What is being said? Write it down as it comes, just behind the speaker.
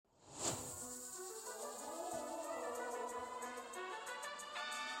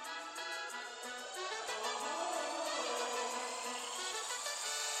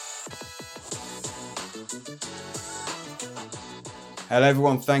Hello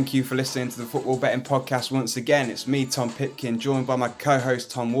everyone, thank you for listening to the Football Betting Podcast once again. It's me, Tom Pipkin, joined by my co-host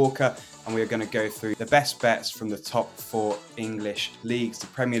Tom Walker, and we are going to go through the best bets from the top four English leagues, the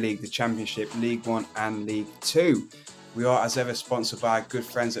Premier League, the Championship, League One and League Two. We are, as ever, sponsored by our good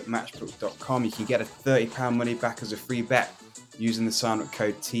friends at matchbook.com. You can get a £30 money back as a free bet using the sign-up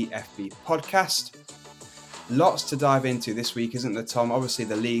code TFB Podcast. Lots to dive into this week, isn't there, Tom? Obviously,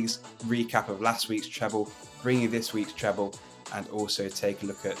 the league's recap of last week's treble, bring you this week's treble, and also take a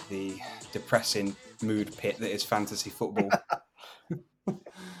look at the depressing mood pit that is fantasy football.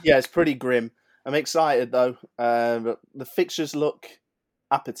 Yeah, it's pretty grim. I'm excited, though. The fixtures look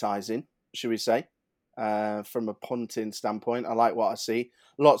appetising, should we say, from a punting standpoint. I like what I see.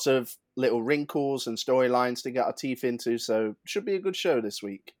 Lots of little wrinkles and storylines to get our teeth into, so should be a good show this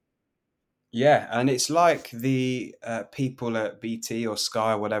week. Yeah, and it's like the people at BT or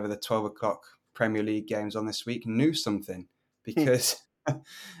Sky or whatever, the 12 o'clock Premier League games on this week, knew something. Because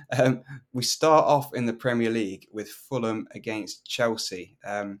we start off in the Premier League with Fulham against Chelsea.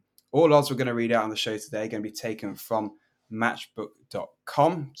 All odds we're going to read out on the show today are going to be taken from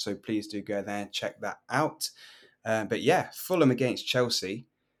matchbook.com. So please do go there and check that out. But yeah, Fulham against Chelsea.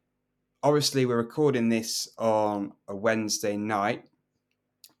 Obviously, we're recording this on a Wednesday night.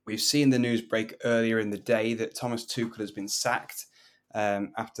 We've seen the news break earlier in the day that Thomas Tuchel has been sacked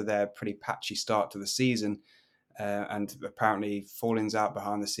after their pretty patchy start to the season. And apparently fallings out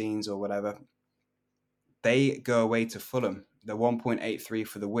behind the scenes or whatever. They go away to Fulham. They're 1.83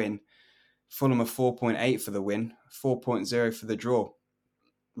 for the win. Fulham are 4.8 for the win, 4.0 for the draw.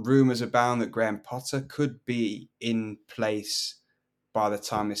 Rumours abound that Graham Potter could be in place by the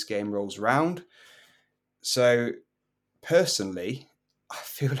time this game rolls round. So, personally, I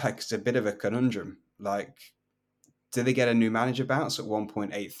feel like it's a bit of a conundrum. Like, do they get a new manager bounce at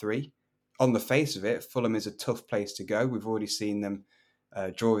 1.83? On the face of it, Fulham is a tough place to go. We've already seen them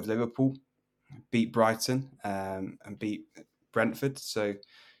draw with Liverpool, beat Brighton, and beat Brentford. So,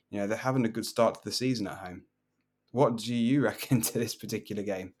 they're having a good start to the season at home. What do you reckon to this particular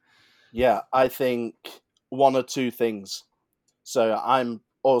game? Yeah, I think one or two things. So I'm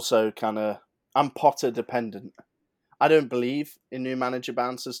also I'm Potter dependent. I don't believe in new manager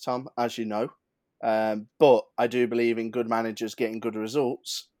bounces, Tom, as you know. But I do believe in good managers getting good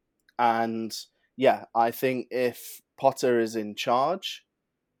results. And yeah, I think if Potter is in charge,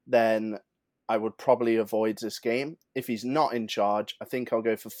 then I would probably avoid this game. If he's not in charge, I think I'll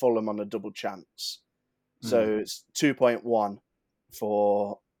go for Fulham on a double chance. So it's 2.1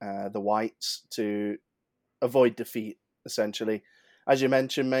 for the Whites to avoid defeat, essentially. As you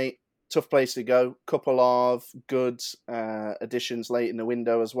mentioned, mate, tough place to go. Couple of good additions late in the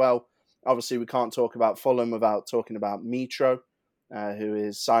window as well. Obviously, we can't talk about Fulham without talking about Mitro, who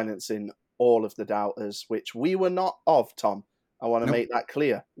is silencing all of the doubters, which we were not of, Tom. I want to make that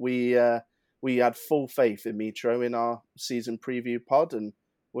clear. We had full faith in Mitro in our season preview pod, and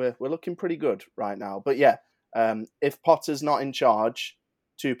we're looking pretty good right now. But yeah, if Potter's not in charge,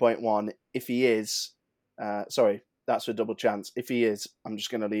 2.1. If he is, that's a double chance. If he is, I'm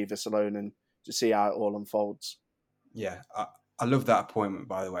just going to leave this alone and just see how it all unfolds. Yeah, I love that appointment,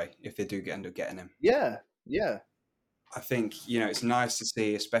 by the way, if they do end up getting him. Yeah. I think, it's nice to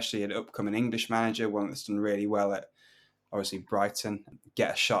see, especially an upcoming English manager, one that's done really well at, obviously, Brighton,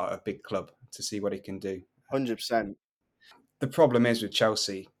 get a shot at a big club to see what he can do. 100%. The problem is with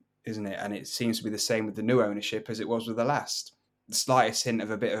Chelsea, isn't it? And it seems to be the same with the new ownership as it was with the last. The slightest hint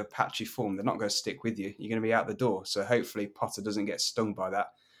of a bit of a patchy form, they're not going to stick with you. You're going to be out the door. So hopefully Potter doesn't get stung by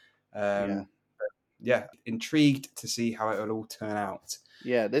that. Yeah, intrigued to see how it will all turn out.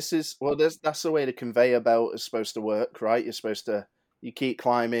 Yeah, that's the way the conveyor belt is supposed to work, right? You keep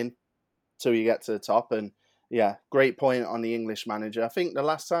climbing till you get to the top. And yeah, great point on the English manager. I think the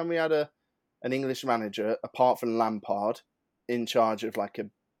last time we had an English manager, apart from Lampard, in charge of like a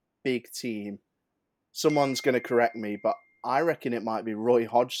big team, someone's going to correct me, but I reckon it might be Roy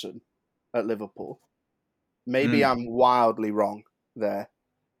Hodgson at Liverpool. Maybe I'm wildly wrong there.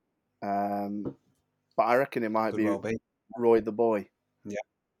 But I reckon it might be Roy the Boy. Yeah.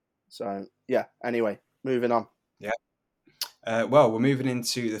 So, yeah, anyway, moving on. Yeah. Well, we're moving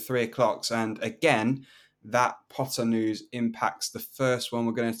into the 3 o'clocks. And again, that Potter news impacts the first one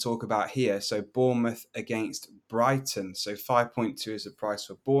we're going to talk about here. So Bournemouth against Brighton. So 5.2 is the price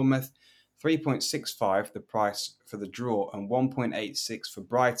for Bournemouth, 3.65 the price for the draw, and 1.86 for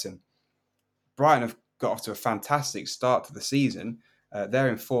Brighton. Brighton have got off to a fantastic start to the season. They're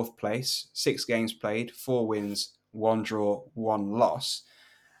in fourth place, 6 games played, 4 wins, 1 draw, 1 loss.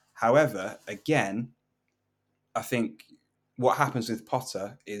 However, again, I think what happens with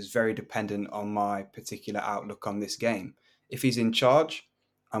Potter is very dependent on my particular outlook on this game. If he's in charge,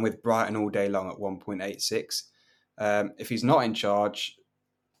 I'm with Brighton all day long at 1.86. If he's not in charge,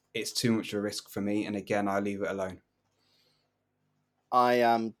 it's too much of a risk for me. And again, I leave it alone. I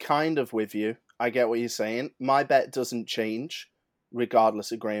am kind of with you. I get what you're saying. My bet doesn't change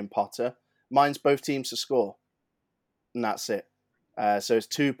regardless of Graham Potter. Mine's both teams to score, and that's it. So it's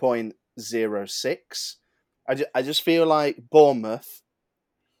 2.06. I just feel like Bournemouth,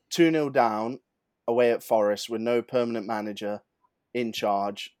 2-0 down away at Forest with no permanent manager in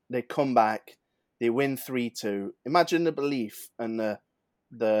charge. They come back, they win 3-2. Imagine the belief and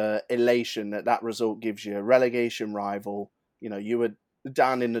the elation that result gives you. A relegation rival, you were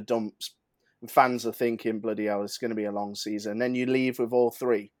down in the dumps. Fans are thinking, bloody hell, it's going to be a long season. And then you leave with all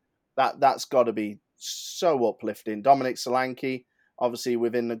three. That's got to be so uplifting. Dominic Solanke, obviously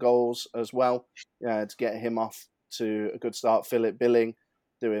within the goals as well, to get him off to a good start. Philip Billing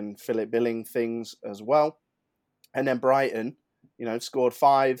doing Philip Billing things as well. And then Brighton, scored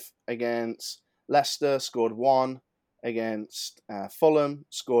 5 against Leicester, scored 1 against Fulham,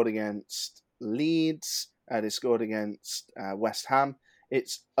 scored against Leeds, they scored against West Ham.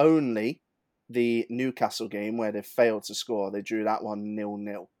 It's only the Newcastle game where they failed to score. They drew that one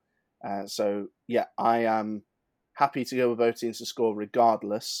 0-0. So, yeah, I am happy to go with both teams to score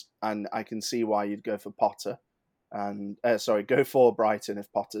regardless, and I can see why you'd go for Potter. And go for Brighton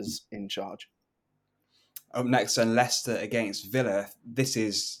if Potter's in charge. Up next, then Leicester against Villa. This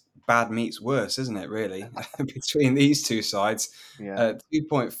is bad meets worse, isn't it, really, between these two sides? Yeah.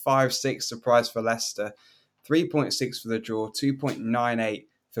 2.56 the price for Leicester, 3.6 for the draw, 2.98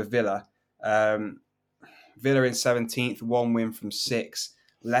 for Villa. Villa in 17th, 1 win from 6.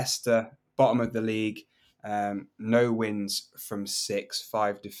 Leicester, bottom of the league, no wins from 6,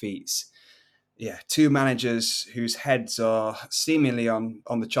 5 defeats. Yeah, two managers whose heads are seemingly on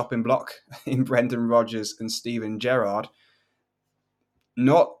the chopping block in Brendan Rodgers and Steven Gerrard.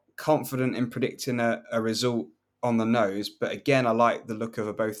 Not confident in predicting a result on the nose, but again, I like the look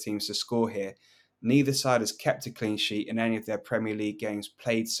of both teams to score here. Neither side has kept a clean sheet in any of their Premier League games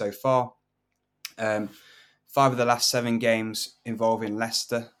played so far. 5 of the last 7 games involving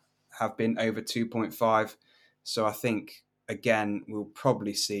Leicester have been over 2.5. So I think, again, we'll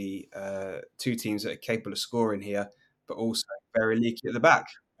probably see two teams that are capable of scoring here, but also very leaky at the back.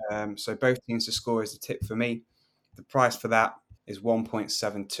 So both teams to score is the tip for me. The price for that is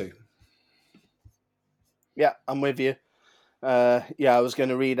 1.72. Yeah, I'm with you. I was going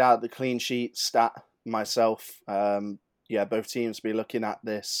to read out the clean sheet stat myself. Both teams will be looking at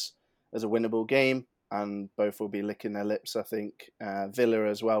this as a winnable game, and both will be licking their lips, I think. Villa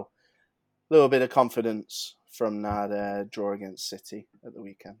as well. A little bit of confidence from that draw against City at the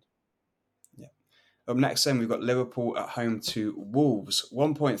weekend. Yeah. Up next, then, we've got Liverpool at home to Wolves.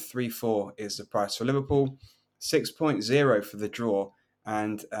 1.34 is the price for Liverpool, 6.0 for the draw,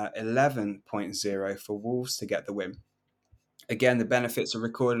 and 11.0 for Wolves to get the win. Again, the benefits of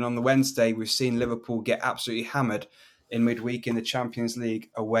recording on the Wednesday. We've seen Liverpool get absolutely hammered in midweek in the Champions League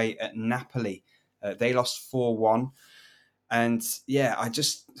away at Napoli. They lost 4-1. And yeah, I'm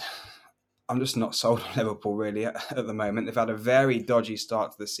just not sold on Liverpool really at the moment. They've had a very dodgy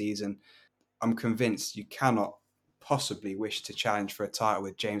start to the season. I'm convinced you cannot possibly wish to challenge for a title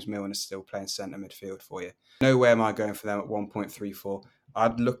with James Milner still playing centre midfield for you. Nowhere am I going for them at 1.34.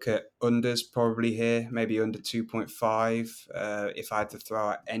 I'd look at unders probably here, maybe under 2.5 if I had to throw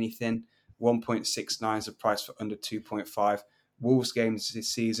out anything. 1.69 is the price for under 2.5. Wolves games this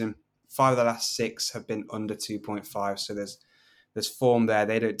season, 5 of the last 6 have been under 2.5, so there's form there.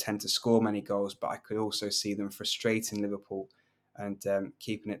 They don't tend to score many goals, but I could also see them frustrating Liverpool and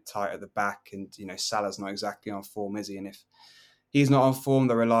keeping it tight at the back. And, Salah's not exactly on form, is he? And if he's not on form,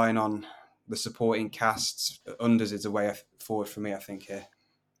 they're relying on the supporting casts. Unders is the way forward for me, I think, here.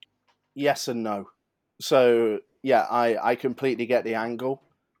 Yes and no. So, yeah, I completely get the angle.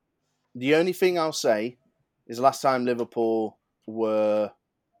 The only thing I'll say is last time Liverpool were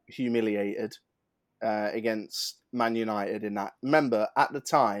humiliated against Man United in that. Remember, at the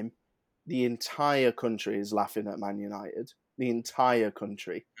time, the entire country is laughing at Man United. The entire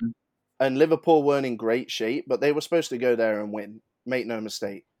country. Mm. And Liverpool weren't in great shape, but they were supposed to go there and win. Make no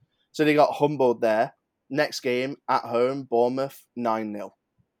mistake. So they got humbled there. Next game, at home, Bournemouth, 9-0.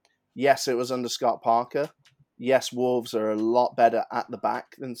 Yes, it was under Scott Parker. Yes, Wolves are a lot better at the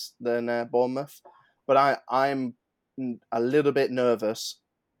back than Bournemouth. But I'm a little bit nervous.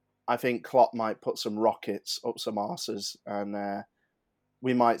 I think Klopp might put some rockets up some arses, and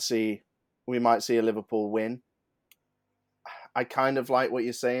we might see a Liverpool win. I kind of like what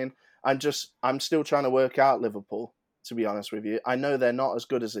you're saying. I'm still trying to work out Liverpool, to be honest with you. I know they're not as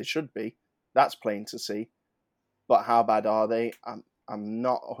good as they should be. That's plain to see. but how bad are they? I'm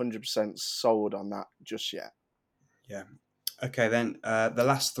not 100% sold on that just yet. Yeah. Okay, then the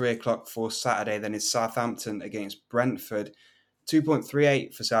last 3 o'clock for Saturday then is Southampton against Brentford.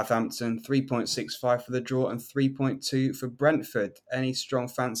 2.38 for Southampton, 3.65 for the draw, and 3.2 for Brentford. Any strong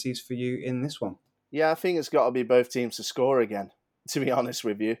fancies for you in this one? Yeah, I think it's got to be both teams to score again, to be honest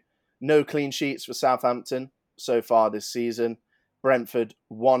with you. No clean sheets for Southampton so far this season. Brentford,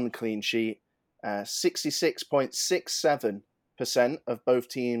 one clean sheet. 66.67% of both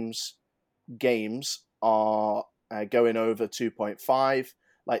teams' games are going over 2.5.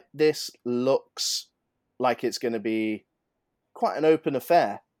 Like, this looks like it's going to be quite an open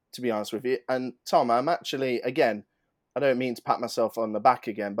affair, to be honest with you. And Tom, I'm actually, again, I don't mean to pat myself on the back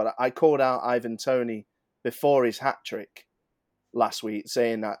again, but I called out Ivan Toney before his hat trick last week,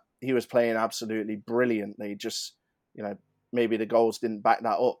 saying that he was playing absolutely brilliantly. Just, maybe the goals didn't back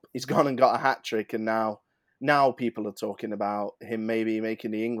that up. He's gone and got a hat trick, and now people are talking about him maybe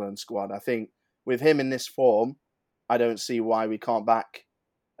making the England squad. I think with him in this form, I don't see why we can't back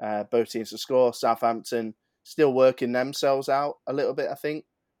both teams to score. Southampton still working themselves out a little bit, I think.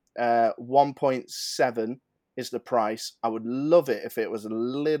 1.7 is the price. I would love it if it was a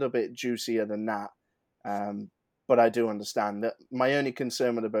little bit juicier than that. But I do understand that my only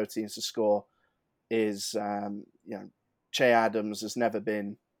concern with the both teams to score is, Che Adams has never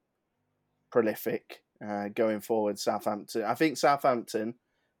been prolific going forward. Southampton, I think Southampton,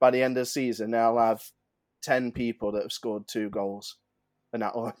 by the end of the season, they'll have 10 people that have scored 2 goals, and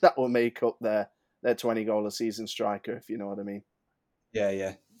that will make up their 20 goal a season striker, if you know what I mean.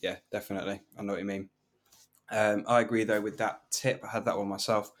 Yeah, definitely. I know what you mean. I agree though with that tip. I had that one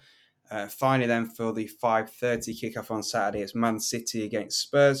myself. Finally, then for the 5:30 kickoff on Saturday, it's Man City against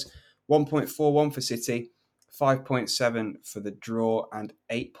Spurs. 1.41 for City, 5.7 for the draw, and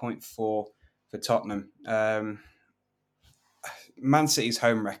 8.4 for Tottenham. Man City's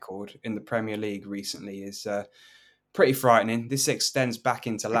home record in the Premier League recently is pretty frightening. This extends back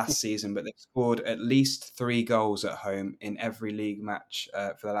into last season, but they've scored at least 3 goals at home in every league match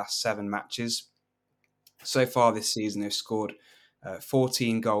for the last 7 matches. So far this season, they've scored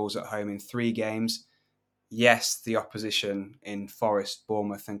 14 goals at home in 3 games. Yes, the opposition in Forest,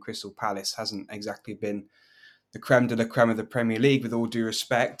 Bournemouth, and Crystal Palace hasn't exactly been the creme de la creme of the Premier League, with all due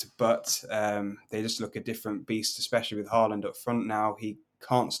respect, but they just look a different beast, especially with Haaland up front now. He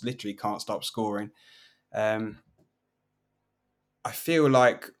literally can't stop scoring. I feel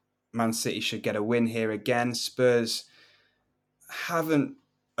like Man City should get a win here again. Spurs haven't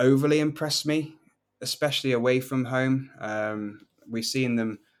overly impressed me, especially away from home. We've seen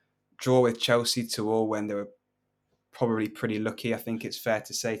them draw with Chelsea 2-2 when they were probably pretty lucky, I think it's fair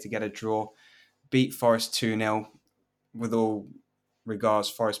to say, to get a draw. Beat Forest 2-0. With all regards,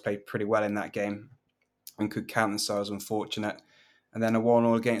 Forest played pretty well in that game and could count themselves unfortunate. And then a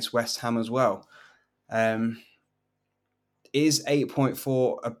 1-1 against West Ham as well. Is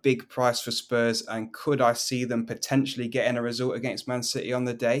 8.4 a big price for Spurs, and could I see them potentially getting a result against Man City on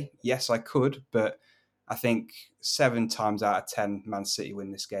the day? Yes, I could, but I think 7 times out of 10 Man City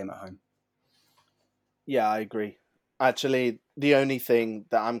win this game at home. Yeah, I agree. Actually, the only thing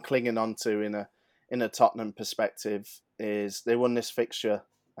that I'm clinging on to in a Tottenham perspective is they won this fixture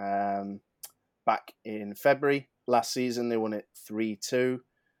back in February last season. They won it 3-2,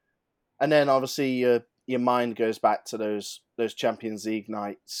 and then obviously your mind goes back to those Champions League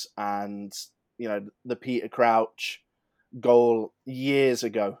nights, and the Peter Crouch goal years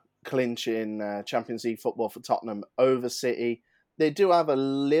ago, clinching Champions League football for Tottenham over City. They do have a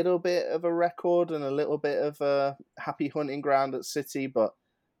little bit of a record and a little bit of a happy hunting ground at City, but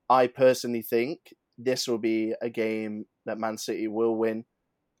I personally think this will be a game that Man City will win,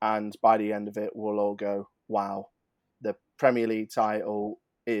 and by the end of it, we'll all go, wow, the Premier League title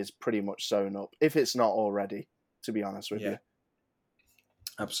is pretty much sewn up, if it's not already, to be honest with you.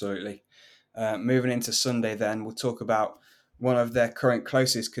 Absolutely. Moving into Sunday then, we'll talk about one of their current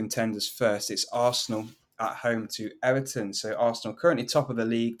closest contenders first. It's Arsenal at home to Everton. So Arsenal currently top of the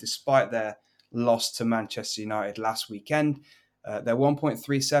league despite their loss to Manchester United last weekend. They're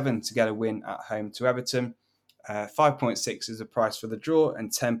 1.37 to get a win at home to Everton. 5.6 is the price for the draw,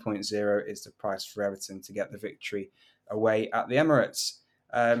 and 10.0 is the price for Everton to get the victory away at the Emirates.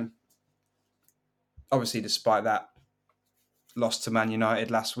 Obviously, despite that loss to Man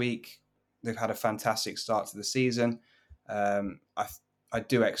United last week, they've had a fantastic start to the season. I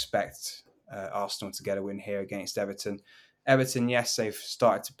do expect Arsenal to get a win here against Everton. Everton, yes, they've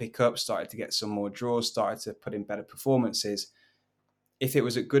started to pick up, started to get some more draws, started to put in better performances. If it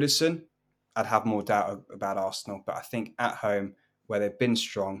was at Goodison, I'd have more doubt about Arsenal. But I think at home, where they've been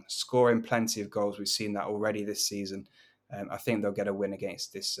strong, scoring plenty of goals. We've seen that already this season. I think they'll get a win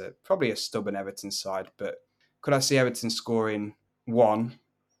against this, probably a stubborn Everton side. But could I see Everton scoring 1?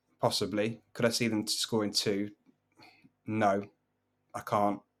 Possibly. Could I see them scoring 2? No, I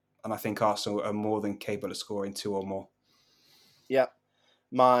can't. And I think Arsenal are more than capable of scoring 2 or more. Yep.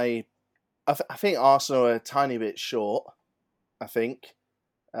 I think Arsenal are a tiny bit short, I think.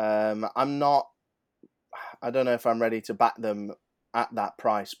 I'm not... I don't know if I'm ready to back them at that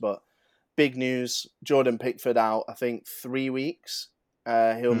price, but big news, Jordan Pickford out, I think 3 weeks.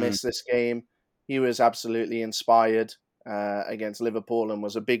 He'll miss this game. He was absolutely inspired against Liverpool and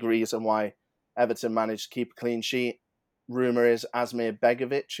was a big reason why Everton managed to keep a clean sheet. Rumour is Asmir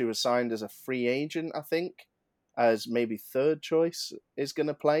Begovic, who was signed as a free agent, I think, as maybe third choice, is going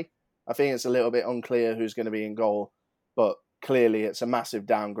to play. I think it's a little bit unclear who's going to be in goal, but clearly it's a massive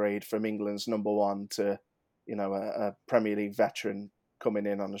downgrade from England's number one to, a Premier League veteran coming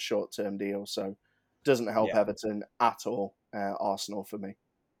in on a short-term deal. So doesn't help Everton at all. Arsenal for me.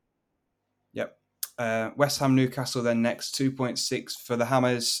 Yep. West Ham Newcastle then next, 2.6 for the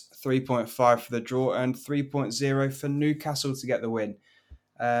Hammers, 3.5 for the draw, and 3.0 for Newcastle to get the win.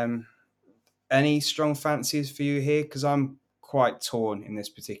 Any strong fancies for you here? Because I'm quite torn in this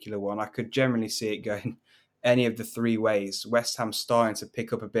particular one. I could generally see it going any of the 3 ways. West Ham starting to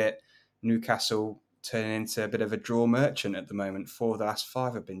pick up a bit, Newcastle turning into a bit of a draw merchant at the moment. 4 of the last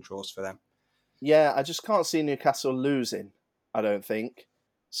 5 have been draws for them. Yeah, I just can't see Newcastle losing, I don't think.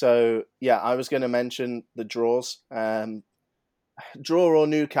 So, yeah, I was going to mention the draws. Draw or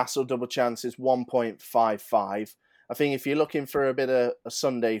Newcastle double chance is 1.55. I think if you're looking for a bit of a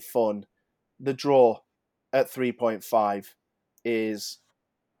Sunday fun, the draw at 3.5 is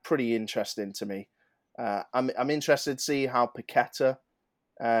pretty interesting to me. I'm interested to see how Paqueta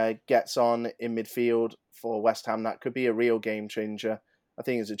gets on in midfield for West Ham. That could be a real game changer. I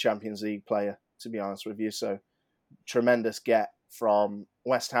think he's a Champions League player, to be honest with you. So tremendous get from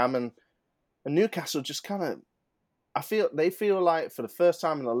West Ham and Newcastle. Just kind of, they feel like for the first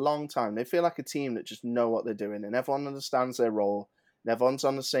time in a long time, they feel like a team that just know what they're doing and everyone understands their role. And everyone's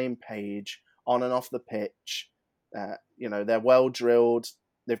on the same page, on and off the pitch. They're well drilled.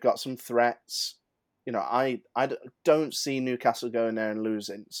 They've got some threats. I don't see Newcastle going there and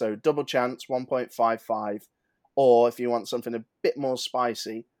losing. So double chance, 1.55. Or if you want something a bit more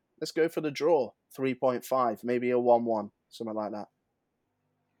spicy, let's go for the draw, 3.5, maybe a 1-1, something like that.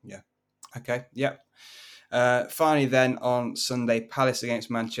 Yeah. Okay. Yep. Finally, then on Sunday, Palace against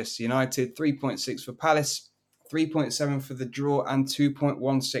Manchester United, 3.6 for Palace, 3.7 for the draw, and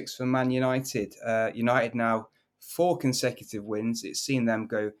 2.16 for Man United. United now 4 consecutive wins. It's seen them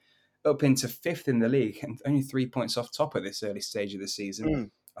go up into 5th in the league and only 3 points off top at this early stage of the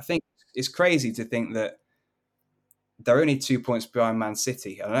season. I think it's crazy to think that they're only 2 points behind Man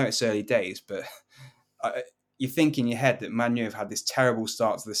City. I know it's early days, but you think in your head that Man U have had this terrible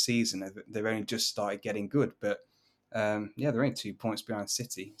start to the season. They've only just started getting good, but they're only 2 points behind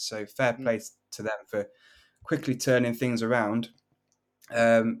City. So fair play to them for quickly turning things around.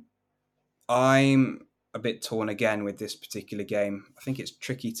 I'm a bit torn again with this particular game. I think it's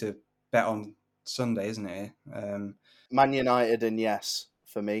tricky to bet on Sunday, isn't it? Man United and yes,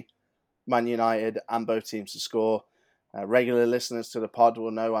 for me. Man United and both teams to score. Regular listeners to the pod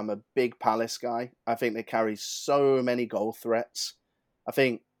will know I'm a big Palace guy. I think they carry so many goal threats. I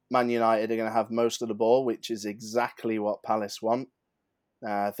think Man United are going to have most of the ball, which is exactly what Palace want.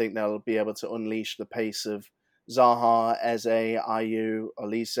 I think they'll be able to unleash the pace of Zaha, Eze, Ayew,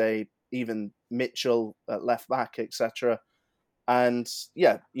 Olise, even Mitchell at left back, etc. And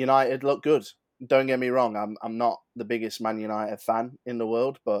yeah, United look good. Don't get me wrong, I'm not the biggest Man United fan in the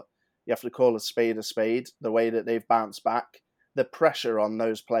world, but you have to call a spade a spade. The way that they've bounced back, the pressure on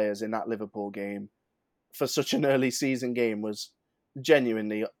those players in that Liverpool game for such an early season game was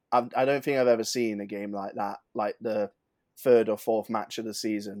genuinely, I don't think I've ever seen a game like that, like the 3rd or 4th match of the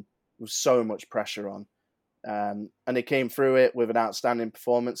season, with so much pressure on. And they came through it with an outstanding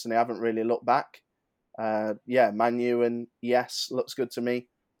performance and they haven't really looked back. Man U and yes, looks good to me.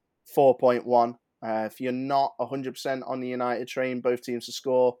 4.1. If you're not 100% on the United train, both teams to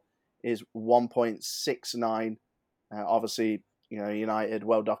score is 1.69. Obviously, United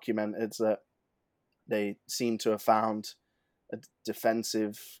well documented that they seem to have found a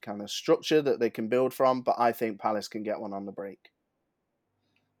defensive kind of structure that they can build from, but I think Palace can get one on the break.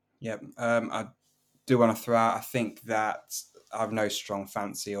 Yep. I do want to throw out, I think that I have no strong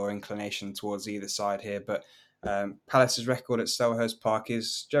fancy or inclination towards either side here, but Palace's record at Selhurst Park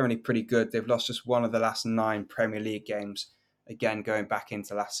is generally pretty good. They've lost just 1 of the last 9 Premier League games, again going back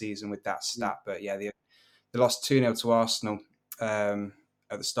into last season with that stat. But yeah, they lost 2-0 to Arsenal. at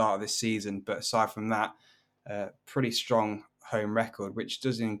the start of this season. But aside from that, pretty strong home record, which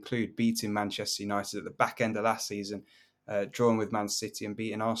does include beating Manchester United at the back end of last season, drawing with Man City and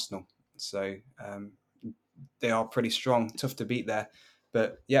beating Arsenal. So they are pretty strong, tough to beat there.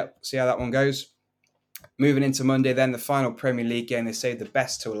 But yeah, see how that one goes. Moving into Monday, then the final Premier League game. They saved the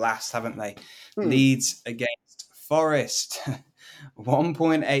best till last, haven't they? Leeds against Forest.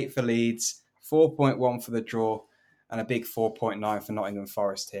 1.8 for Leeds, 4.1 for the draw, and a big 4.9 for Nottingham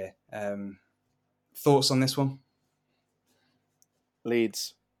Forest here. Thoughts on this one?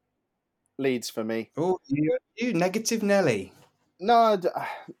 Leeds for me. Oh, you negative Nelly. No,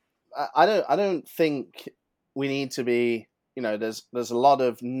 I don't think we need to be. There's a lot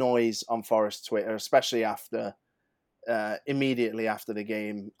of noise on Forest Twitter, especially immediately after the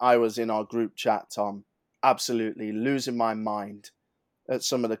game. I was in our group chat, Tom, absolutely losing my mind at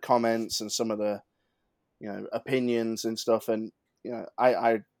some of the comments and some of the opinions and stuff. And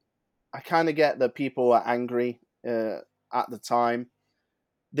I kind of get that people are angry at the time.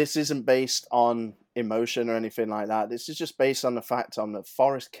 This isn't based on emotion or anything like that. This is just based on the fact that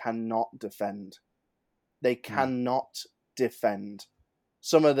Forest cannot defend. They cannot defend.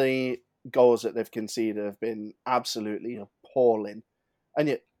 Some of the goals that they've conceded have been absolutely appalling.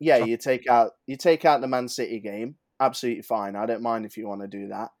 And you take out the Man City game, absolutely fine. I don't mind if you want to do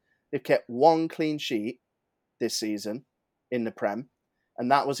that. They've kept one clean sheet this season in the Prem,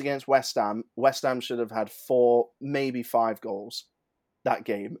 and that was against West Ham. West Ham should have had 4, maybe 5 goals that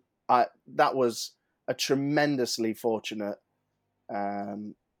game. That was a tremendously fortunate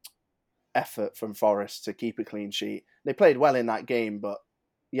effort from Forest to keep a clean sheet. They played well in that game, but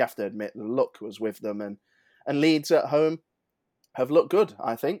you have to admit the luck was with them. And Leeds at home have looked good,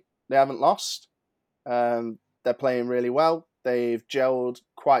 I think. They haven't lost. They're playing really well. They've gelled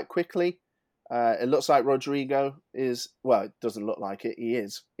quite quickly. It looks like Rodrigo is, well, it doesn't look like it. He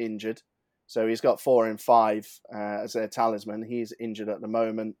is injured. So he's got 4 in 5 as their talisman. He's injured at the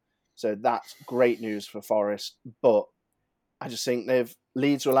moment. So that's great news for Forest. But I just think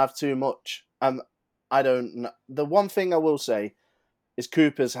Leeds will have too much. I don't know. The one thing I will say is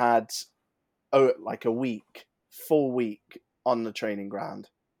Cooper's had like a full week on the training ground.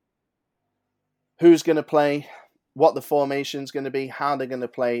 Who's going to play? What the formation's going to be? How they're going to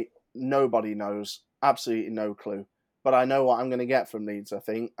play? Nobody knows. Absolutely no clue. But I know what I'm going to get from Leeds, I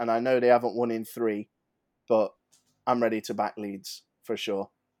think. And I know they haven't won in 3, but I'm ready to back Leeds for sure.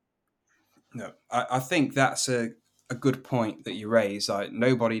 No, I think that's a good point that you raise. Like,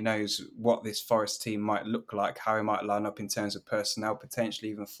 nobody knows what this Forest team might look like, how it might line up in terms of personnel,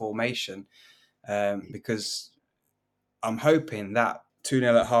 potentially even formation. Because I'm hoping that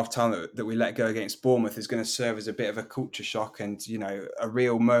 2-0 at half-time that we let go against Bournemouth is going to serve as a bit of a culture shock and, a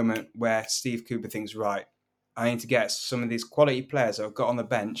real moment where Steve Cooper thinks, right, I need to get some of these quality players that I've got on the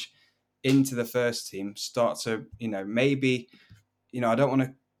bench into the first team, start to, maybe, I don't want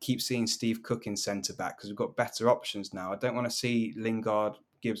to keep seeing Steve Cook in centre-back because we've got better options now. I don't want to see Lingard,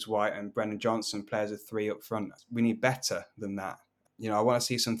 Gibbs-White and Brennan Johnson play as a 3 up front. We need better than that. I want to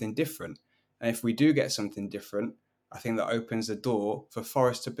see something different. And if we do get something different, I think that opens the door for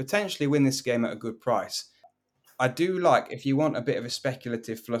Forest to potentially win this game at a good price. I do like, if you want a bit of a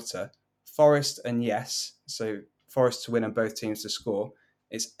speculative flutter, Forest and yes, so Forest to win and both teams to score,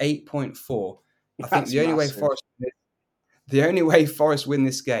 it's 8.4. I think That's massive. The only way Forest win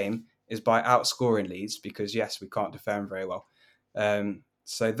this game is by outscoring Leeds because, yes, we can't defend very well.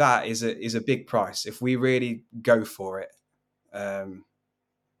 So that is a big price if we really go for it. Do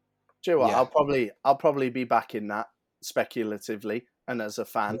you know what? Yeah. I'll probably be backing that speculatively and as a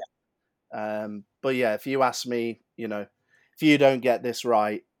fan. But yeah, if you ask me, if you don't get this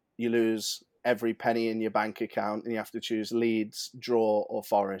right, you lose every penny in your bank account and you have to choose Leeds, draw or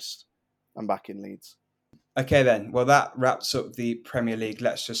Forest. I'm backing Leeds. Okay then, well that wraps up the Premier League.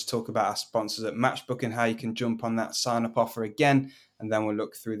 Let's just talk about our sponsors at Matchbook and how you can jump on that sign-up offer again, and then we'll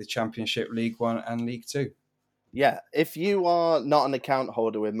look through the Championship, League 1 and League 2. Yeah, if you are not an account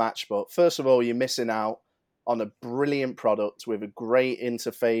holder with Matchbook, first of all, you're missing out on a brilliant product with a great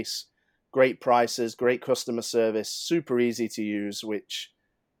interface, great prices, great customer service, super easy to use, which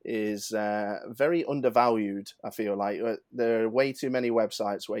is very undervalued, I feel like. There are way too many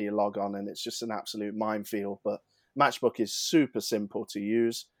websites where you log on and it's just an absolute minefield, but Matchbook is super simple to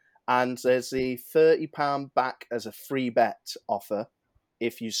use. And there's the £30 back as a free bet offer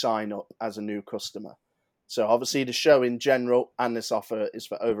if you sign up as a new customer. So obviously the show in general and this offer is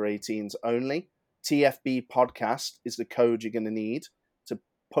for over 18s only. TFB podcast is the code you're going to need to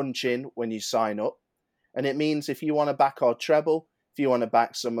punch in when you sign up. And it means if you want to back our treble, if you want to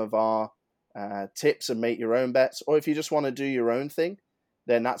back some of our tips and make your own bets. Or if you just want to do your own thing,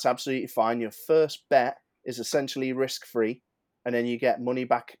 then that's absolutely fine. Your first bet is essentially risk-free, and then you get money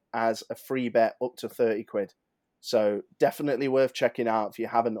back as a free bet up to 30 quid. So definitely worth checking out if you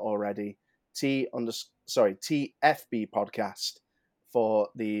haven't already. TFB podcast for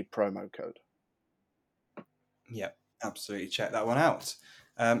the promo code. Yep, absolutely. Check that one out.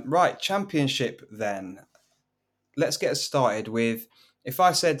 Right, Championship then. Let's get us started with, if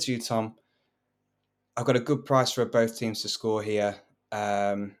I said to you, Tom, I've got a good price for both teams to score here.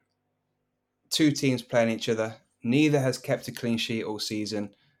 Two teams playing each other. Neither has kept a clean sheet all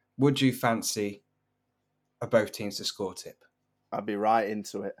season. Would you fancy a both teams to score tip? I'd be right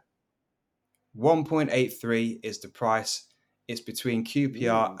into it. 1.83 is the price. It's between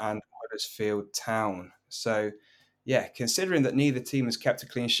QPR and Huddersfield Town. So, yeah, considering that neither team has kept a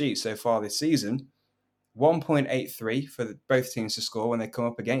clean sheet so far this season, 1.83 for both teams to score when they come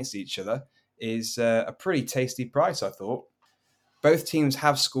up against each other is a pretty tasty price, I thought. Both teams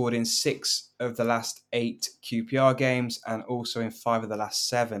have scored in 6 of the last 8 QPR games and also in 5 of the last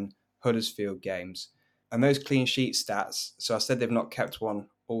 7 Huddersfield games. And those clean sheet stats, so I said they've not kept one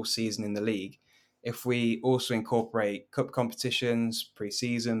all season in the league. If we also incorporate cup competitions,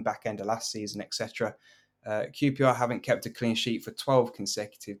 pre-season, back end of last season, etc., QPR haven't kept a clean sheet for 12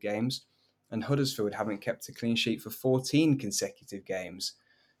 consecutive games, and Huddersfield haven't kept a clean sheet for 14 consecutive games.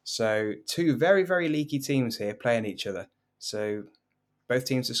 So 2 very, very leaky teams here playing each other. So both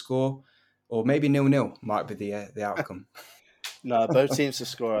teams to score, or maybe 0-0 might be the outcome. No, both teams to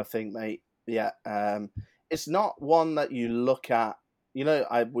score, I think, mate. Yeah. It's not one that you look at. You know,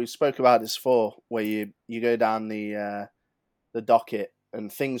 we spoke about this before, where you go down the docket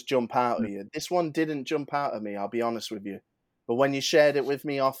and things jump out at you. This one didn't jump out at me, I'll be honest with you. But when you shared it with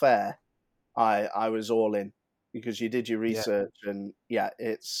me off air, I was all in because you did your research, and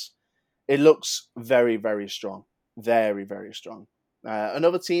it looks very, very strong. Very, very strong.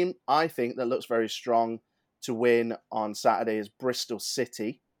 Another team I think that looks very strong to win on Saturday is Bristol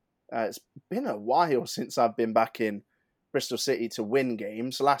City. It's been a while since I've been back in Bristol City to win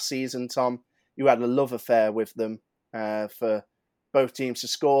games. Last season, Tom, you had a love affair with them for both teams to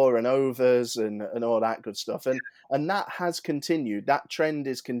score and overs and all that good stuff. And that has continued. That trend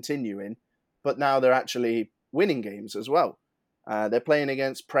is continuing, but now they're actually winning games as well. They're playing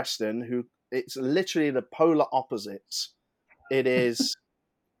against Preston, who it's literally the polar opposites. It is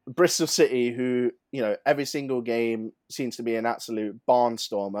Bristol City, who, you know, every single game seems to be an absolute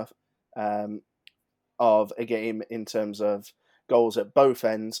barnstormer of a game in terms of goals at both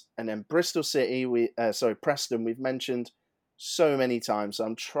ends. And then Bristol City, Preston, we've mentioned so many times. So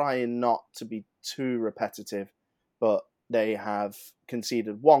I'm trying not to be too repetitive, but they have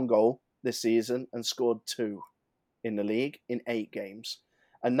conceded 1 goal this season and scored 2 in the league in 8 games.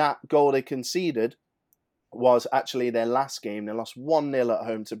 And that goal they conceded was actually their last game. They lost 1-0 at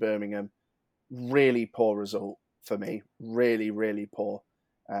home to Birmingham. Really poor result for me. Really, really poor.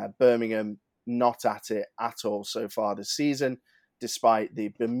 Birmingham not at it at all so far this season, despite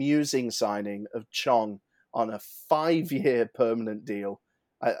the bemusing signing of Chong on a 5-year permanent deal.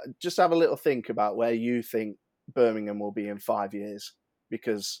 Just have a little think about where you think Birmingham will be in 5 years,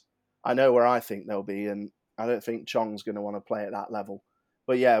 because I know where I think they'll be, and I don't think Chong's going to want to play at that level.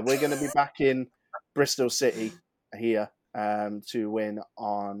 But yeah, we're going to be back in Bristol City here to win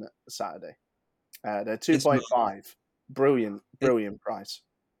on Saturday. They're 2.5. Brilliant price.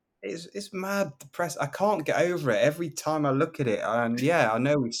 It's mad. The press, I can't get over it every time I look at it. And yeah, I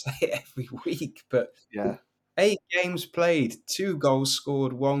know we say it every week, but yeah, 8 games played, 2 goals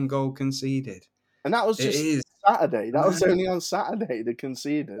scored, 1 goal conceded. And that was just Saturday. That was only on Saturday they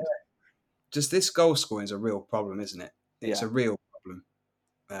conceded. Just this goal scoring is a real problem, isn't it? It's a real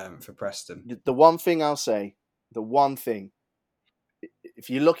problem for Preston. The one thing I'll say, if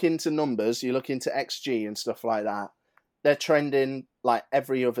you look into numbers, you look into XG and stuff like that, they're trending like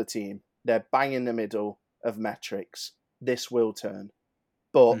every other team. They're bang in the middle of metrics. This will turn.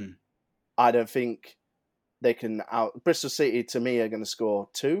 But I don't think they can out... Bristol City, to me, are going to score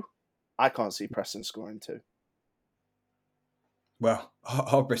 2. I can't see Preston scoring 2. Well,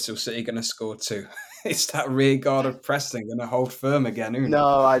 are Bristol City going to score 2? Is that rear guard of Preston going to hold firm again?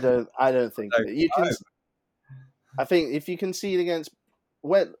 No, I don't think you can. I think if you concede against...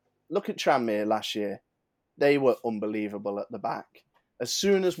 look at Tranmere last year. They were unbelievable at the back. As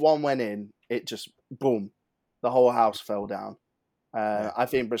soon as one went in, it just, boom, the whole house fell down. I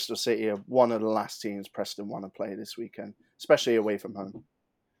think Bristol City are one of the last teams Preston want to play this weekend, especially away from home.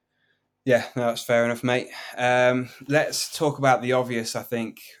 Yeah, no, that's fair enough, mate. Let's talk about the obvious, I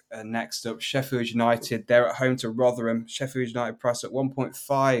think. Next up, Sheffield United. They're at home to Rotherham. Sheffield United price at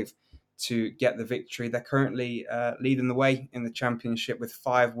 1.5 to get the victory. They're currently leading the way in the Championship with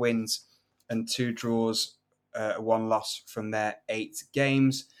 5 wins and 2 draws, 1 loss from their 8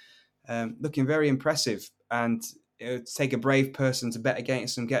 games. Looking very impressive, and it would take a brave person to bet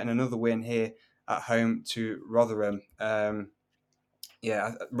against them getting another win here at home to Rotherham. Rotherham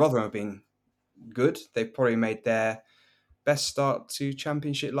have been good. They've probably made their best start to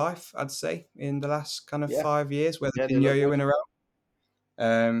Championship life, I'd say, in the last kind of Yeah, 5 years, where they've yeah, they been look good. yo-yoing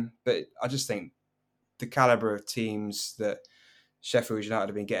around. But I just think the calibre of teams that Sheffield United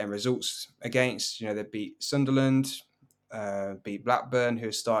have been getting results against, they beat Sunderland, beat Blackburn,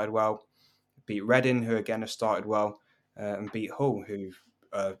 who started well, beat Reading, who again have started well, and beat Hull, who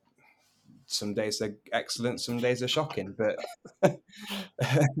some days they're excellent, some days they're shocking. But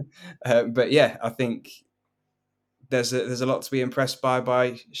yeah, I think there's a lot to be impressed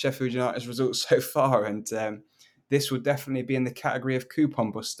by Sheffield United's results so far, and this would definitely be in the category of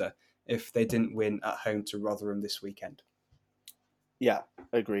coupon buster if they didn't win at home to Rotherham this weekend. Yeah,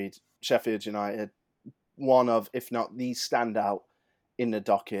 agreed. Sheffield United, one of, if not the standout in the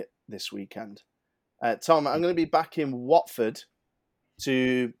docket this weekend. Tom, I'm going to be back in Watford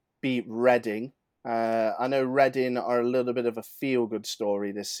to beat Reading. I know Reading are a little bit of a feel-good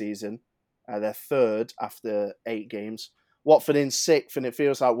story this season. They're third after 8 games. Watford in 6th, and it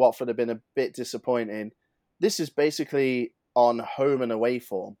feels like Watford have been a bit disappointing. This is basically on home and away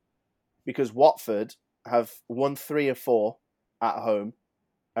form, because Watford have won 3 or 4 at home,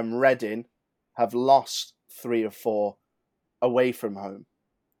 and Reading have lost 3 or 4 away from home.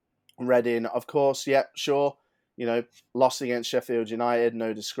 Reading, of course, sure, lost against Sheffield United,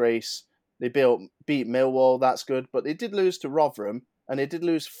 no disgrace. They beat Millwall, that's good, but they did lose to Rotherham, and they did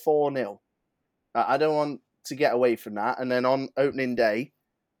lose 4-0. I don't want to get away from that. And then on opening day,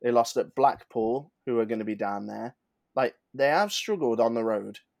 they lost at Blackpool, who are going to be down there. Like, they have struggled on the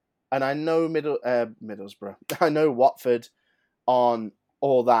road. And I know Middlesbrough. I know Watford on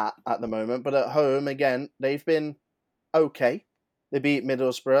all that at the moment, but at home, again, they've been okay. They beat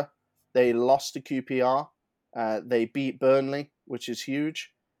Middlesbrough. They lost to QPR. They beat Burnley, which is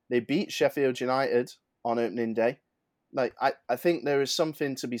huge. They beat Sheffield United on opening day. Like, I think there is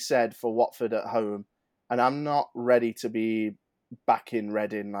something to be said for Watford at home, and I'm not ready to be back in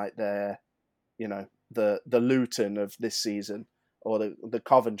Reading like they're, the Luton of this season, or the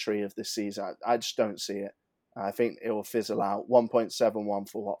Coventry of this season. I just don't see it. I think it will fizzle out. 1.71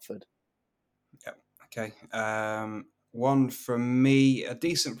 for Watford. Yeah. Okay. One from me, a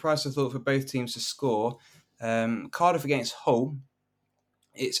decent price I thought for both teams to score. Cardiff against Hull.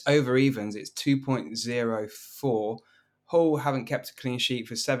 It's over evens. It's 2.04. Hull haven't kept a clean sheet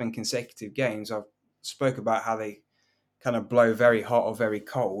for 7 consecutive games. I've spoke about how they kind of blow very hot or very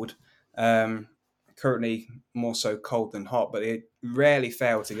cold. Currently more so cold than hot, but they rarely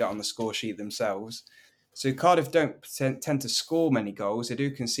fail to get on the score sheet themselves. So Cardiff don't tend to score many goals. They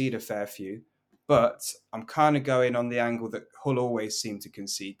do concede a fair few, but I'm kind of going on the angle that Hull always seem to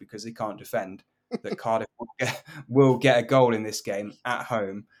concede because they can't defend. That Cardiff will get a goal in this game at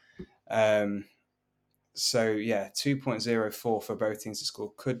home. So yeah, 2.04 for both teams to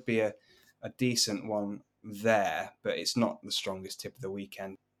score could be a decent one there, but it's not the strongest tip of the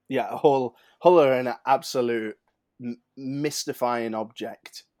weekend. Yeah, Hull are an absolute mystifying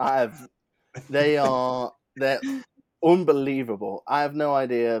object. They're unbelievable. I have no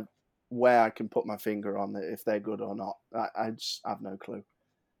idea where I can put my finger on it, if they're good or not. I just have no clue.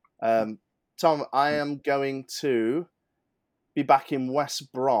 Tom, I am going to be back in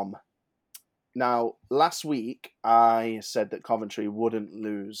West Brom. Now, last week I said that Coventry wouldn't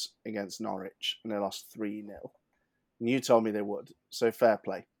lose against Norwich, and they lost 3-0. And you told me they would, so fair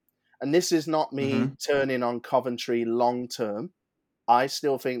play. And this is not me turning on Coventry long term. I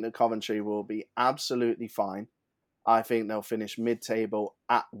still think that Coventry will be absolutely fine. I think they'll finish mid-table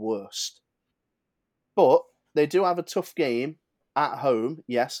at worst. But they do have a tough game at home.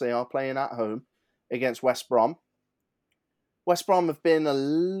 Yes, they are playing at home against West Brom. West Brom have been a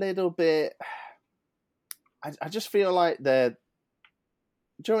little bit... I just feel like they're...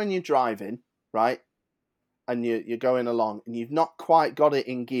 During your driving, right? And you're going along and you've not quite got it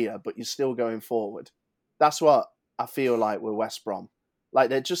in gear, but you're still going forward. That's what I feel like with West Brom. Like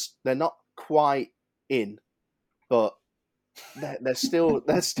they're not quite in, but they're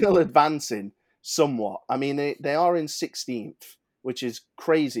still advancing somewhat. I mean, they are in 16th, which is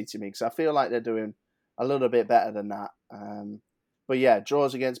crazy to me because I feel like they're doing a little bit better than that. But yeah,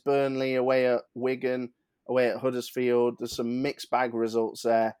 draws against Burnley, away at Wigan, away at Huddersfield. There's some mixed bag results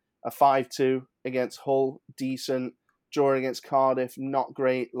there. A 5-2 against Hull, decent. Draw against Cardiff, not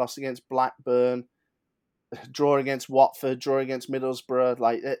great. Lost against Blackburn. draw against Watford, draw against Middlesbrough.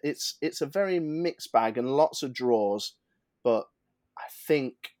 Like it's a very mixed bag and lots of draws, but I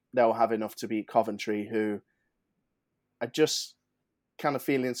think they'll have enough to beat Coventry, who are just kind of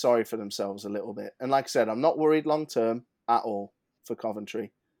feeling sorry for themselves a little bit. And like I said, I'm not worried long term at all for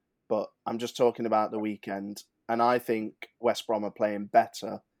Coventry, but I'm just talking about the weekend. And I think West Brom are playing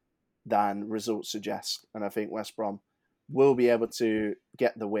better than results suggest. And I think West Brom will be able to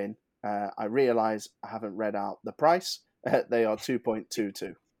get the win. I realise I haven't read out the price. They are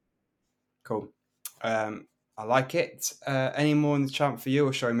 2.22. Cool. I like it. Any more in the champ for you,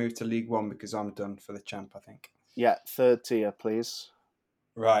 or shall I move to League One because I'm done for the champ, I think. Yeah, third tier, please.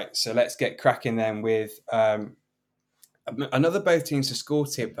 Right, so let's get cracking then with another both teams to score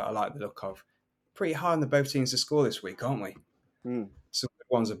tip that I like the look of. Pretty high on the both teams to score this week, aren't we? Mm. Some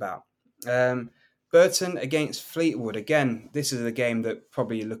good ones about. Burton against Fleetwood. Again, this is a game that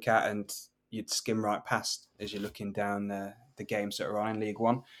probably you look at and you'd skim right past as you're looking down the games that are on in League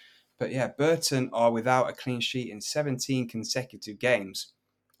One. But yeah, Burton are without a clean sheet in 17 consecutive games.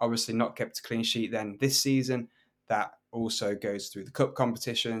 Obviously not kept a clean sheet then this season. That also goes through the cup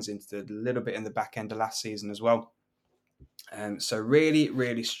competitions, into a little bit in the back end of last season as well. So really,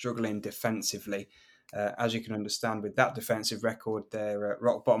 really struggling defensively. As you can understand, with that defensive record, they're at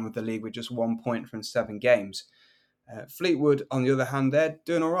rock bottom of the league with just 1 point from 7 games. Fleetwood, on the other hand, they're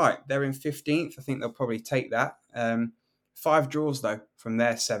doing all right. They're in 15th. I think they'll probably take that. 5 draws, though, from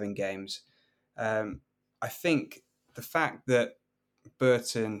their 7 games. I think the fact that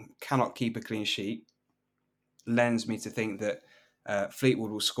Burton cannot keep a clean sheet lends me to think that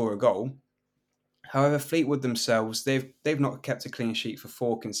Fleetwood will score a goal. However, Fleetwood themselves, they've not kept a clean sheet for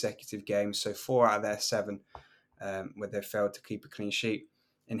 4 consecutive games, so 4 out of their 7 where they've failed to keep a clean sheet.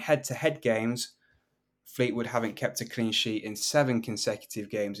 In head-to-head games, Fleetwood haven't kept a clean sheet in 7 consecutive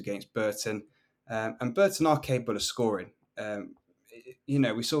games against Burton, and Burton are capable of scoring.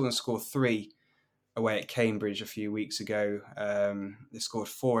 We saw them score 3 away at Cambridge a few weeks ago. They scored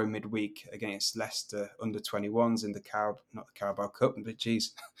 4 in midweek against Leicester under 21s in the not the Carabao Cup, but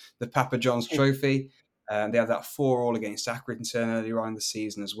the Papa John's Trophy. They had that 4-4 against Accrington earlier on in the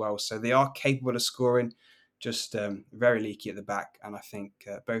season as well. So they are capable of scoring, just very leaky at the back. And I think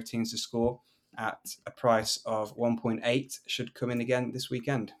both teams to score at a price of 1.8 should come in again this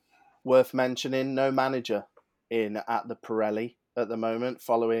weekend. Worth mentioning, no manager in at the Pirelli at the moment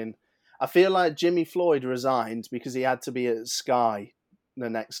following. I feel like Jimmy Floyd resigned because he had to be at Sky the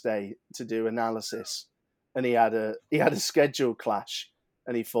next day to do analysis, and he had a schedule clash,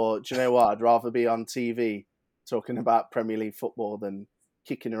 and he thought, do you know what? I'd rather be on TV talking about Premier League football than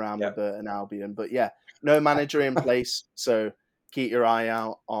kicking around with Yep. Burton Albion. But yeah, no manager in place, so keep your eye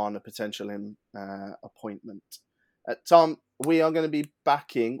out on a potential appointment. Tom, we are going to be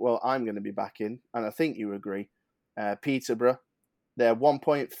backing. Well, I'm going to be backing, and I think you agree. Peterborough. They're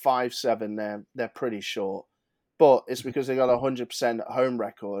 1.57. They're pretty short, but it's because they got a 100% home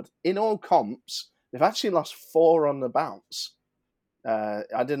record in all comps. They've actually lost 4 on the bounce. I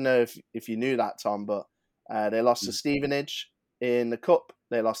didn't know if you knew that, Tom, but they lost to Stevenage in the cup.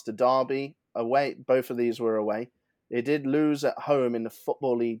 They lost to Derby away. Both of these were away. They did lose at home in the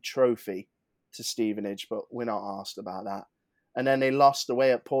Football League Trophy to Stevenage, but we're not asked about that. And then they lost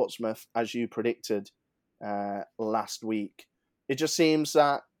away at Portsmouth, as you predicted last week. It just seems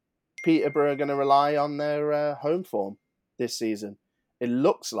that Peterborough are going to rely on their home form this season. It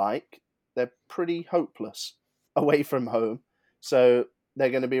looks like they're pretty hopeless away from home. So they're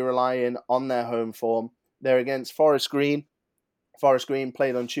going to be relying on their home form. They're against Forest Green. Forest Green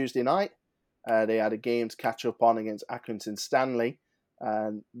played on Tuesday night. They had a game to catch up on against Accrington Stanley.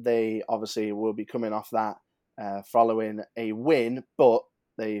 And they obviously will be coming off that following a win, but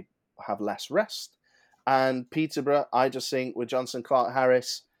they have less rest. And Peterborough, I just think with Johnson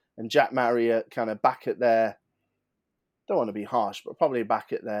Clark-Harris and Jack Marriott kind of back at their, don't want to be harsh, but probably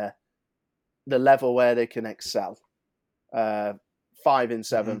back at the level where they can excel. 5 in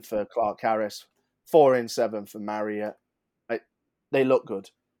 7 for Clark-Harris, 4 in 7 for Marriott. They look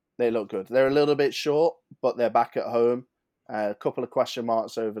good. They look good. They're a little bit short, but they're back at home. A couple of question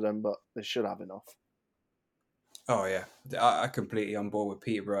marks over them, but they should have enough. Oh, yeah. I completely on board with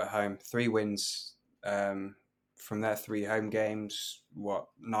Peterborough at home. 3 wins from their 3 home games.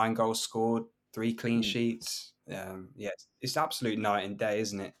 9 goals scored, 3 clean sheets. It's absolute night and day,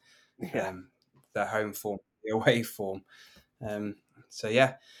 isn't it? Yeah. Their home form, the away form. I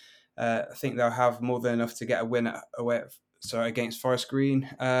think they'll have more than enough to get a win against Forest Green.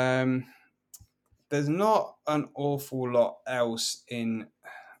 There's not an awful lot else in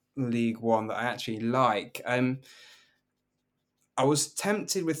League One that I actually like. I was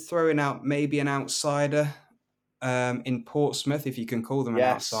tempted with throwing out maybe an outsider. in Portsmouth, if you can call them an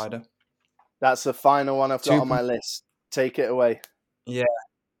Yes, outsider. that's the final one I've got Two. on my list. Take it away. Yeah.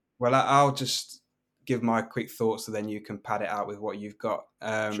 Well, I'll just give my quick thoughts, so then you can pad it out with what you've got.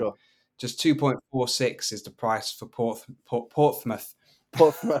 Sure. Just 2.46 is the price for Portsmouth.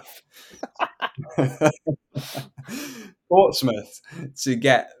 Portsmouth. Portsmouth to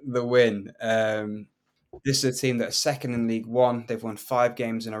get the win. This is a team that's second in League One. They've won 5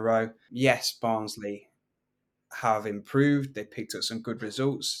 games in a row. Yes, Barnsley have improved. They picked up some good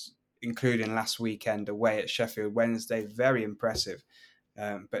results, including last weekend away at Sheffield Wednesday. Very impressive.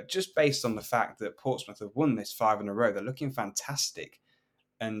 But just based on the fact that Portsmouth have won this 5 in a row, they're looking fantastic.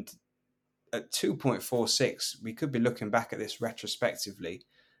 And at 2.46, we could be looking back at this retrospectively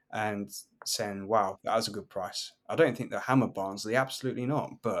and saying, wow, that was a good price. I don't think they'll hammer Barnsley, absolutely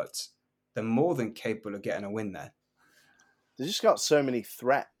not. But they're more than capable of getting a win there. They've just got so many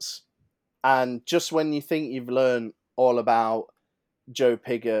threats. And just when you think you've learned all about Joe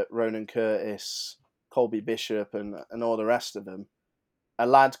Pigott, Ronan Curtis, Colby Bishop, and all the rest of them, a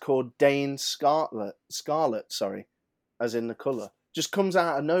lad called Dane Scarlett, as in the colour, just comes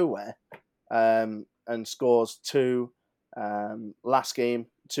out of nowhere and scores 2 last game,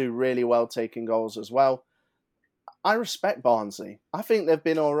 2 really well taken goals as well. I respect Barnsley. I think they've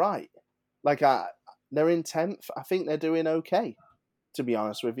been all right. They're in 10th. I think they're doing okay, to be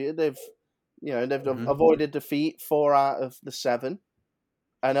honest with you. They've avoided defeat 4 out of the 7.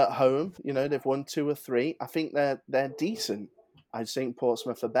 And at home, they've won 2 or 3. I think they're decent. I think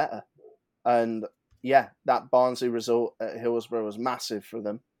Portsmouth are better. And yeah, that Barnsley result at Hillsborough was massive for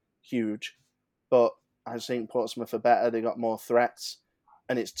them. Huge. But I think Portsmouth are better. They got more threats.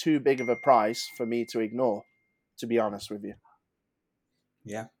 And it's too big of a price for me to ignore, to be honest with you.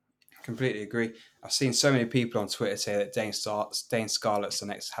 Yeah, completely agree. I've seen so many people on Twitter say that Dane Scarlett's the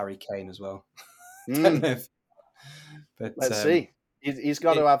next Harry Kane as well. Don't know if, but Let's see. He's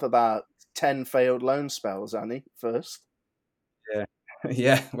got to have about 10 failed loan spells, hasn't he, first? Yeah.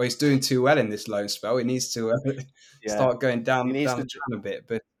 Yeah, well, he's doing too well in this loan spell. He needs to start going down a bit.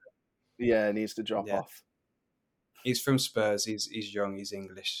 But yeah, he needs to drop yeah, off. he's from Spurs. He's young. He's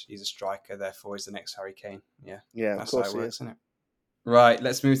English. He's a striker. Therefore, he's the next Harry Kane. Yeah, of that's how course it works, is. isn't it? Right,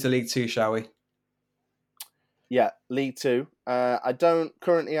 let's move to League Two, shall we? Yeah, League Two. I don't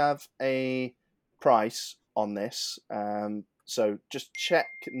currently have a price on this, so just check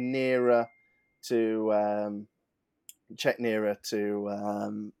nearer to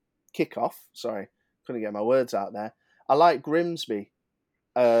kickoff. Sorry, couldn't get my words out there. I like Grimsby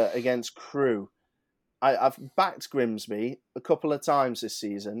against Crewe. I've backed Grimsby a couple of times this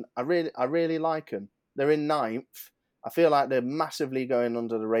season. I really like them. They're in 9th. I feel like they're massively going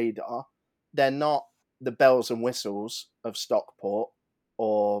under the radar. They're not the bells and whistles of Stockport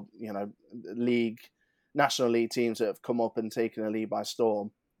or National League teams that have come up and taken a league by storm,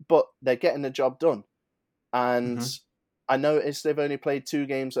 but they're getting the job done. And I noticed they've only played 2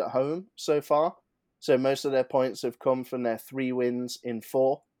 games at home so far, so most of their points have come from their 3 wins in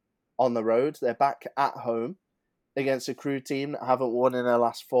 4 on the road. They're back at home against a Crewe team that haven't won in their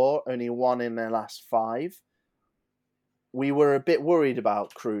last 4, only won in their last 5. We were a bit worried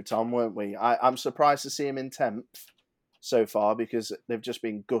about Crewe, Tom, weren't we? I'm surprised to see him in 10th so far because they've just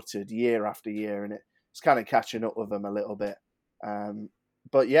been gutted year after year, and it's kind of catching up with them a little bit.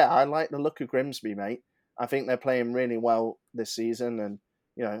 But yeah, I like the look of Grimsby, mate. I think they're playing really well this season, and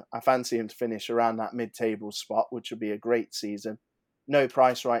I fancy him to finish around that mid-table spot, which would be a great season. No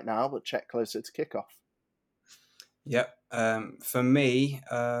price right now, but check closer to kickoff. Yep. For me,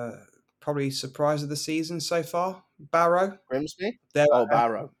 probably surprise of the season so far, Barrow. Grimsby? They're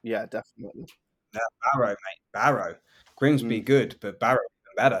Barrow. Yeah, definitely. Barrow, mate. Barrow. Grimsby good, but Barrow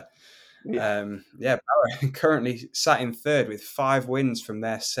even better. Yeah. Barrow currently sat in 3rd with 5 wins from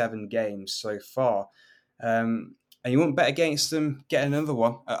their 7 games so far. And you wouldn't bet against them getting another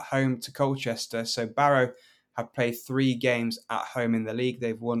one at home to Colchester. So Barrow have played 3 games at home in the league.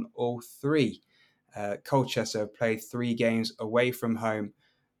 They've won all 3. Colchester have played 3 games away from home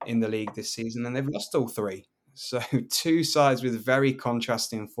in the league this season, and they've lost all 3. So 2 sides with very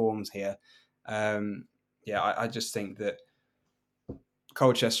contrasting forms here. I just think that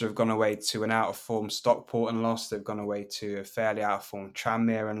Colchester have gone away to an out-of-form Stockport and lost. They've gone away to a fairly out-of-form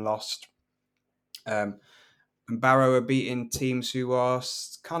Tranmere and lost. And Barrow are beating teams who are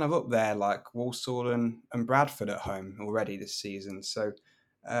kind of up there, like Walsall and Bradford at home already this season. So,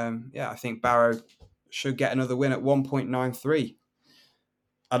 I think Barrow should get another win at 1.93.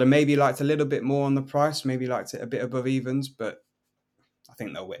 I'd have maybe liked a little bit more on the price, maybe liked it a bit above evens, but I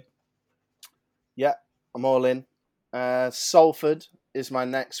think they'll win. Yeah, I'm all in. Salford is my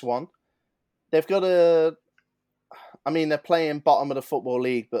next one. They've got a I mean, they're playing bottom of the Football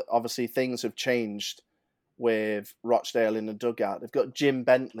League, but obviously things have changed with Rochdale in the dugout. They've got Jim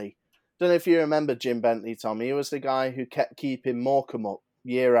Bentley. Don't know if you remember Jim Bentley, Tom. He was the guy who kept keeping Morecambe up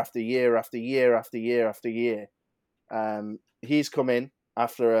year after year after year after year after year. He's come in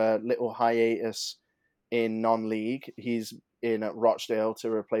after a little hiatus in non-league. He's in at Rochdale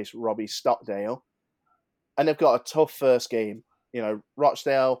to replace Robbie Stockdale. And they've got a tough first game.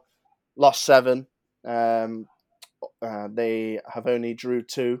 Rochdale lost 7. They have only drew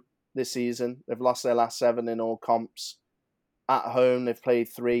 2 this season. They've lost their last 7 in all comps. At home, they've played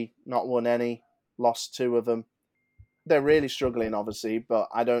 3, not won any, lost 2 of them. They're really struggling, obviously, but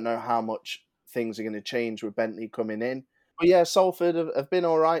I don't know how much things are going to change with Bentley coming in. But yeah, Salford have been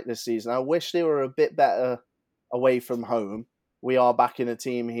all right this season. I wish they were a bit better away from home. We are backing a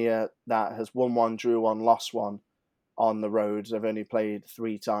team here that has won 1, drew 1, lost 1 on the road. They've only played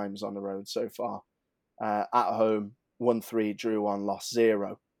 3 times on the road so far. At home, 1, 3, drew 1, lost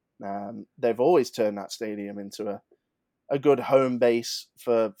 0. They've always turned that stadium into a good home base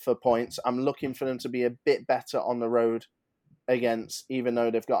for points. I'm looking for them to be a bit better on the road against, even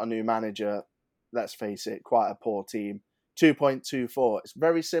though they've got a new manager, let's face it, quite a poor team. 2.24. It's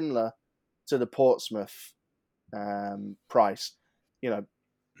very similar to the Portsmouth price. I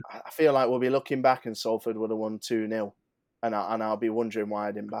feel like we'll be looking back and Salford would have won 2-0, and I'll be wondering why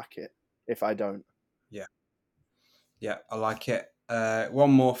I didn't back it if I don't. Yeah, I like it.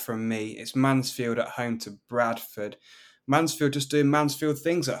 One more from me. It's Mansfield at home to Bradford. Mansfield just doing Mansfield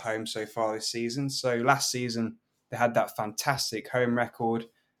things at home so far this season. So last season they had that fantastic home record,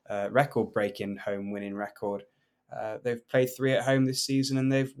 record-breaking home winning record. They've played 3 at home this season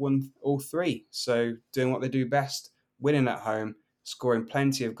and they've won all 3. So doing what they do best, winning at home, scoring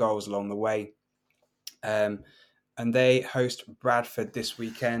plenty of goals along the way. And they host Bradford this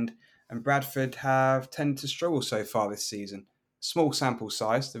weekend. And Bradford have tended to struggle so far this season. Small sample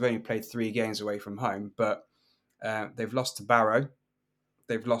size. They've only played 3 games away from home, but they've lost to Barrow.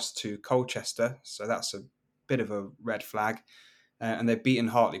 They've lost to Colchester, so that's a bit of a red flag. And they've beaten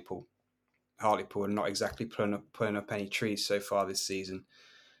Hartlepool. Hartlepool are not exactly pulling up any trees so far this season.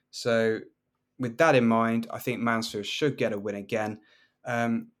 So with that in mind, I think Mansfield should get a win again.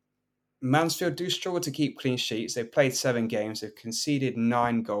 Mansfield do struggle to keep clean sheets. They've played 7 games. They've conceded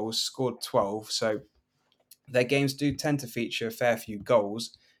 9 goals, scored 12. So their games do tend to feature a fair few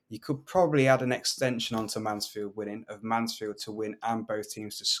goals. You could probably add an extension onto Mansfield winning, of Mansfield to win and both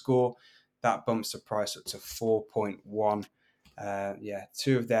teams to score. That bumps the price up to 4.1.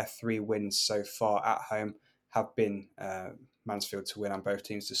 2 of their 3 wins so far at home have been Mansfield to win and both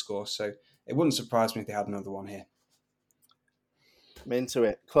teams to score. So it wouldn't surprise me if they had another one here. I'm into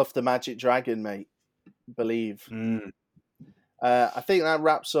it. Clough the Magic Dragon, mate. Believe. I think that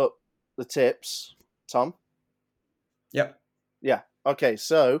wraps up the tips, Tom. Yep. Yeah. Okay,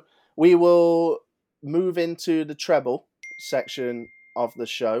 so we will move into the treble section of the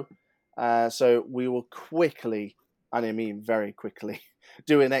show. So we will quickly, and I mean very quickly,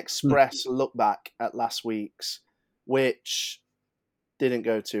 do an express look back at last week's, which didn't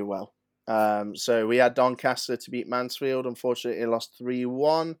go too well. So we had Doncaster to beat Mansfield. Unfortunately, lost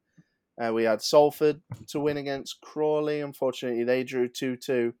 3-1. We had Salford to win against Crawley. Unfortunately, they drew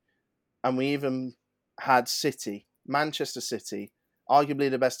 2-2. And we even had City, Manchester City, arguably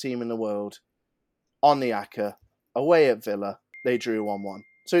the best team in the world, on the Acker, away at Villa. They drew 1-1.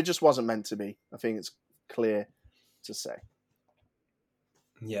 So it just wasn't meant to be. I think it's clear to say.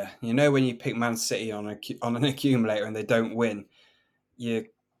 Yeah, when you pick Man City on an accumulator and they don't win, you're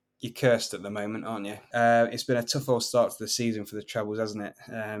cursed at the moment, aren't you? It's been a tough old start to the season for the Trebles, hasn't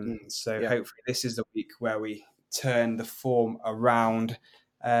it? So hopefully this is the week where we turn the form around.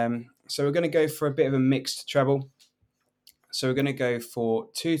 So we're going to go for a bit of a mixed treble. So we're going to go for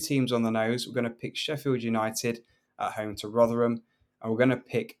 2 teams on the nose. We're going to pick Sheffield United at home to Rotherham, and we're going to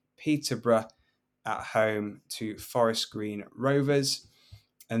pick Peterborough at home to Forest Green Rovers.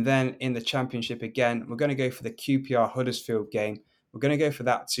 And then in the Championship again, we're going to go for the QPR Huddersfield game. We're going to go for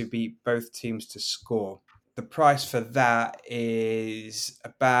that to beat both teams to score. The price for that is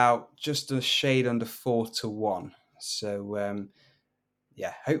about just a shade under 4-1. So,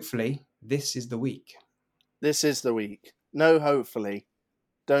 hopefully this is the week. This is the week. No, hopefully.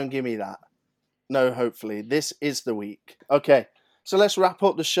 Don't give me that. No, hopefully. This is the week. Okay, so let's wrap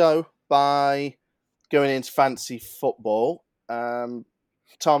up the show by going into fantasy football.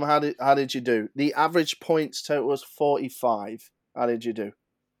 Tom, how did you do? The average points total was 45. How did you do?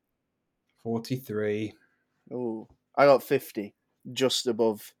 43. Oh, I got 50, just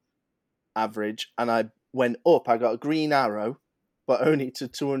above average, and I went up. I got a green arrow, but only to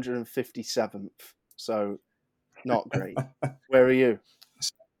 257th. So Not great. Where are you?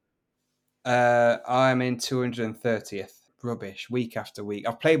 I'm in 230th. Rubbish. Week after week.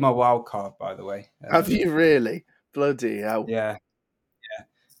 I've played my wild card, by the way. Have you really? Bloody hell. Yeah.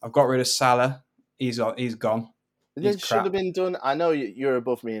 I've got rid of Salah. He's gone. He's This should have crap. been done. I know you're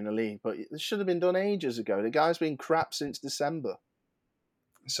above me in the league, but this should have been done ages ago. The guy's been crap since December.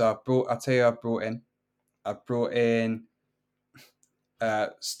 So I'll tell you, I brought in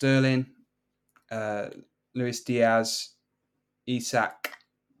Sterling, uh, Luis Diaz, Isak,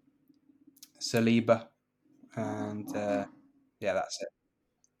 Saliba, and yeah, that's it.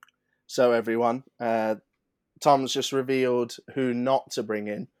 So everyone, Tom's just revealed who not to bring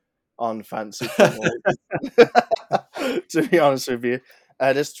in on fancy football. To be honest with you,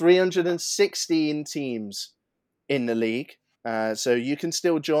 there's 316 teams in the league, so you can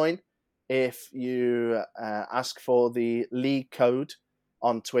still join if you ask for the league code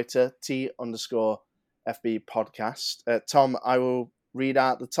on Twitter, T_FB podcast. Tom, I will read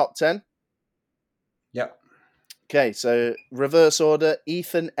out the top 10. Yep. Okay, so reverse order: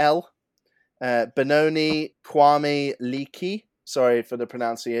 Ethan L, Benoni Kwame Leakey. Sorry for the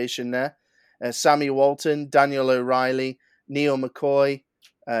pronunciation there. Sammy Walton, Daniel O'Reilly, Neil McCoy,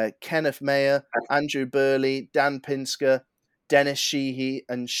 Kenneth Mayer, Andrew Burley, Dan Pinsker, Dennis Sheehy,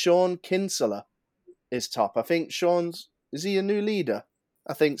 and Sean Kinsella is top. I think is he a new leader?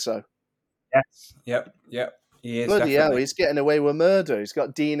 I think so. Yes. Yep. He is Bloody hell, definitely. he's getting away with murder. He's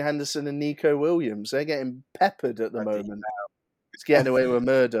got Dean Henderson and Nico Williams. They're getting peppered at the moment. He's getting away with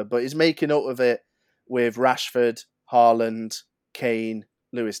murder, but he's making up of it with Rashford, Haaland, Kane,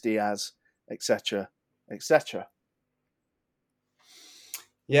 Luis Diaz, etc., etc.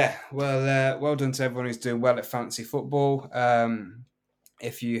 Yeah, well done to everyone who's doing well at fantasy football.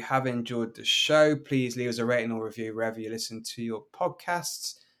 If you have enjoyed the show, please leave us a rating or review wherever you listen to your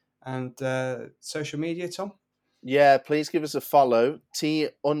podcasts and social media, Tom. Yeah, please give us a follow,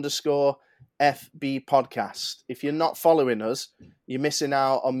 T_FB podcast. If you're not following us, you're missing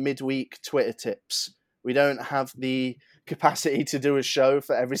out on midweek Twitter tips. We don't have the capacity to do a show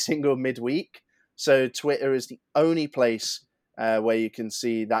for every single midweek. So Twitter is the only place where you can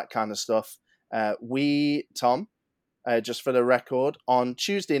see that kind of stuff. Tom, just for the record, on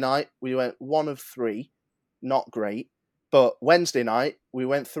Tuesday night, we went 1 of 3. Not great. But Wednesday night, we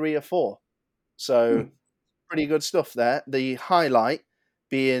went 3 of 4. So pretty good stuff there. The highlight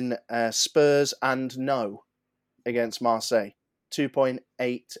being Spurs and no against Marseille.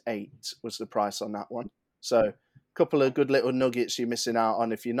 2.88 was the price on that one. So a couple of good little nuggets you're missing out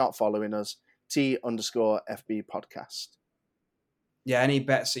on if you're not following us. T_FB podcast. Yeah, any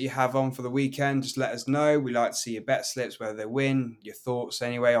bets that you have on for the weekend, just let us know. We like to see your bet slips, whether they win, your thoughts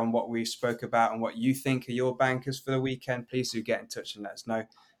anyway on what we spoke about and what you think are your bankers for the weekend. Please do get in touch and let us know.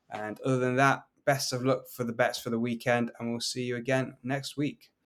 And other than that, best of luck for the bets for the weekend, and we'll see you again next week.